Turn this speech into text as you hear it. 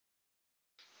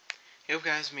Hey up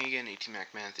guys, me again,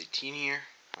 18MacMath18 here.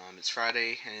 It's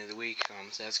Friday, end of the week,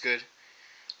 so that's good.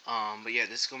 But yeah,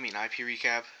 this is going to be an IP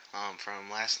recap from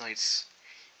last night's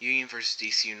Union versus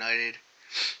DC United.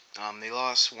 They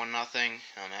lost 1-0,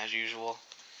 as usual.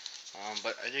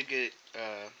 But I did get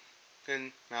a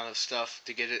good amount of stuff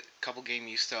to get it, a couple game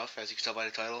use stuff, as you can tell by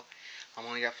the title. I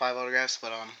only got 5 autographs,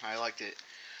 but I liked it.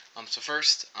 So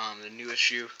first, the new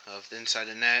issue of the Inside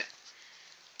the Net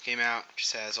came out.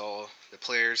 Just has all the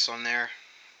players on there.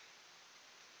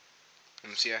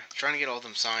 So yeah, trying to get all of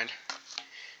them signed.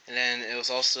 And then it was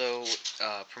also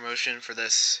promotion for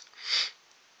this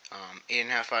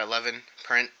 8.5 by 11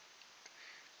 print,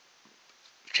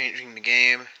 changing the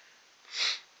game.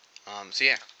 So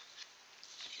yeah,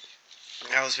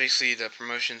 that was basically the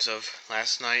promotions of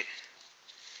last night.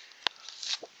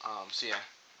 So yeah,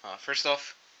 first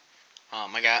off,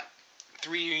 I got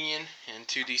 3 Union and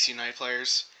 2 DC United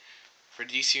players. For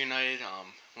DC United,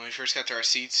 when we first got to our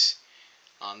seats,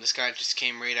 this guy just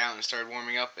came right out and started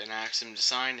warming up, and I asked him to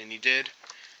sign, and he did.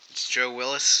 It's Joe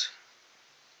Willis.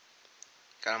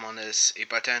 Got him on this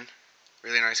 8x10.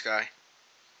 Really nice guy.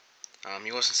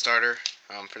 He wasn't starter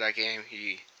for that game.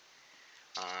 He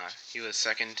was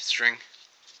second string.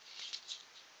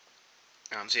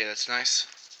 So yeah, that's nice.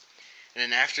 And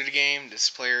then after the game, this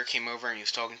player came over and he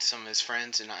was talking to some of his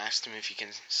friends, and I asked him if he can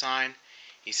sign.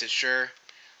 He said sure.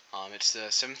 It's the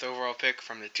 7th overall pick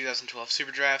from the 2012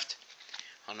 Super Draft.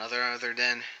 Another other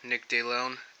than Nick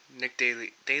DeLeon.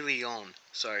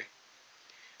 Sorry.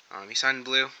 He signed in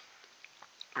blue.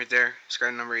 Right there. He's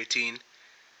got number 18.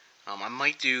 I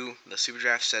might do the Super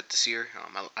Draft set this year.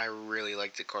 I really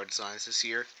like the card designs this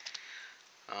year.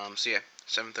 So yeah,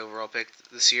 7th overall pick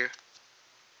this year.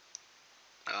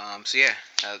 So yeah,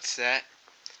 that's that.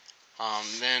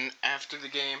 Then after the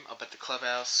game, up at the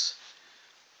clubhouse,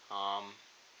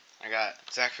 I got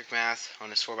Zach McMath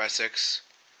on his 4x6.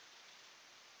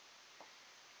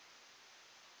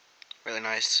 Really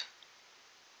nice.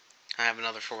 I have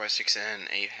another 4x6 and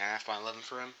 8.5 by 11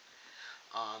 for him.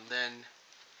 Then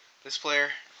this player,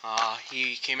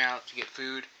 he came out to get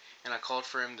food, and I called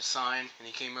for him to sign, and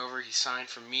he came over. He signed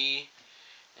for me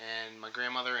and my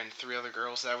grandmother and 3 other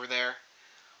girls that were there.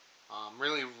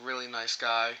 Really nice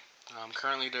guy.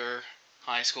 Currently their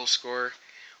high school scorer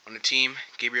on the team,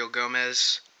 Gabriel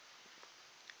Gomez.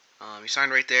 He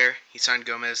signed right there. He signed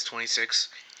Gomez 26.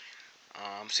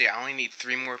 So yeah, I only need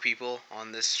 3 more people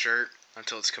on this shirt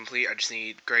until it's complete. I just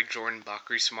need Greg Jordan,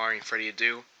 Bakary Samari, and Freddie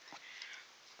Adu.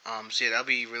 So yeah, that'll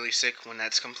be really sick when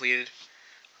that's completed.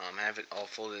 I have it all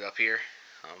folded up here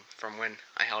from when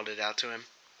I held it out to him.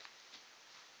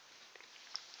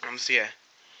 So yeah,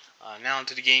 now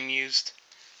onto the game used.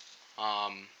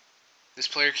 This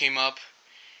player came up,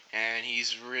 and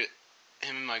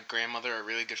him and my grandmother are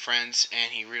really good friends,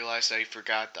 and he realized that he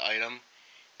forgot the item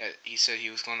that he said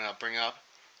he was going to bring up.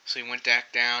 So he went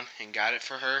back down and got it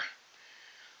for her.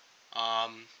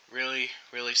 Really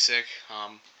sick.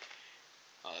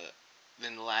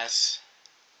 Then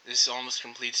this almost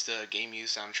completes the game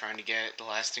use I'm trying to get. The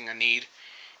last thing I need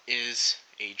is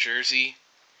a jersey,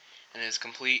 and it's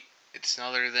complete. It's none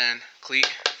other than cleat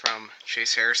from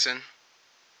Chase Harrison.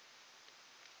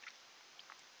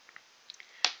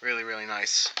 Really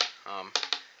nice.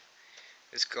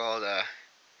 It's called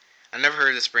I never heard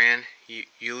of this brand.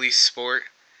 Ulysse Sport.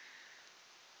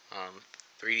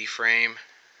 3D frame.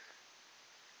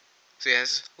 So yeah, it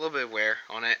has a little bit of wear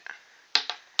on it.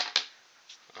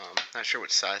 Not sure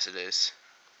what size it is.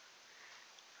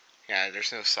 Yeah,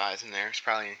 there's no size in there. It's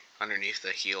probably underneath the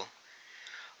heel.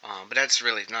 But that's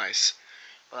really nice.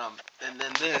 And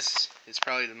then this is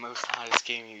probably the most hottest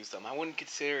game used. I wouldn't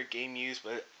consider it game used,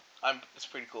 but it's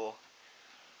pretty cool.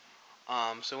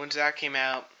 So when Zach came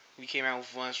out, he came out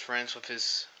with one of his friends with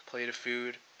his plate of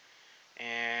food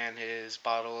and his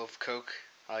bottle of Coke.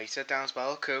 He set down his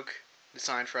bottle of Coke,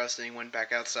 signed for us, and he went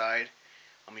back outside.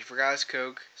 He forgot his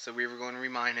Coke, so we were going to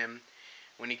remind him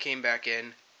when he came back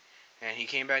in. And he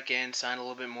came back in, signed a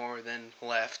little bit more, then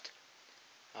left.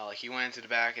 He went into the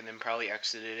back and then probably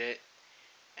exited it.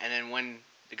 And then when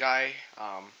the guy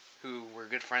who we're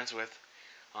good friends with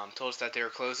told us that they were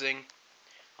closing,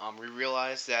 we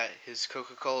realized that his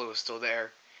Coca-Cola was still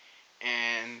there.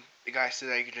 And the guy said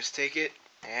that he could just take it,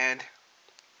 and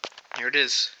here it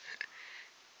is.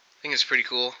 I think it's pretty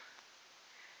cool.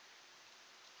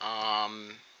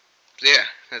 So yeah,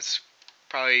 that's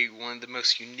probably one of the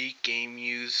most unique game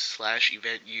used /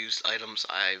 event used items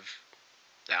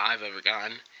that I've ever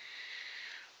gotten.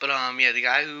 But yeah, the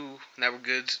guy that we're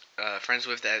good friends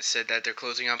with that said that they're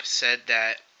closing up said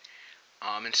that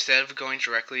instead of going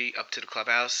directly up to the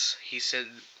clubhouse, he said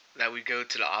that we go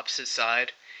to the opposite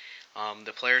side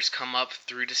The players come up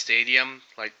through the stadium,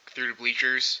 like through the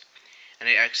bleachers, and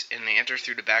they enter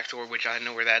through the back door, which I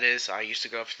know where that is. I used to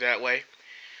go up through that way.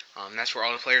 That's where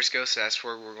all the players go, so that's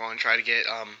where we're going to try to get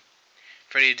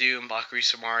Freddy Adu and Bakary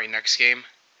Samari next game.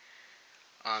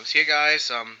 So yeah, guys,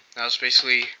 that was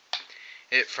basically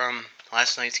it from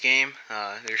last night's game.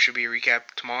 There should be a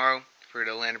recap tomorrow for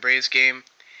the Atlanta Braves game,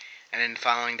 and then the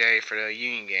following day for the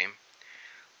Union game.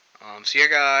 So yeah,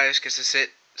 guys, guess that's it.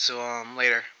 So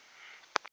later.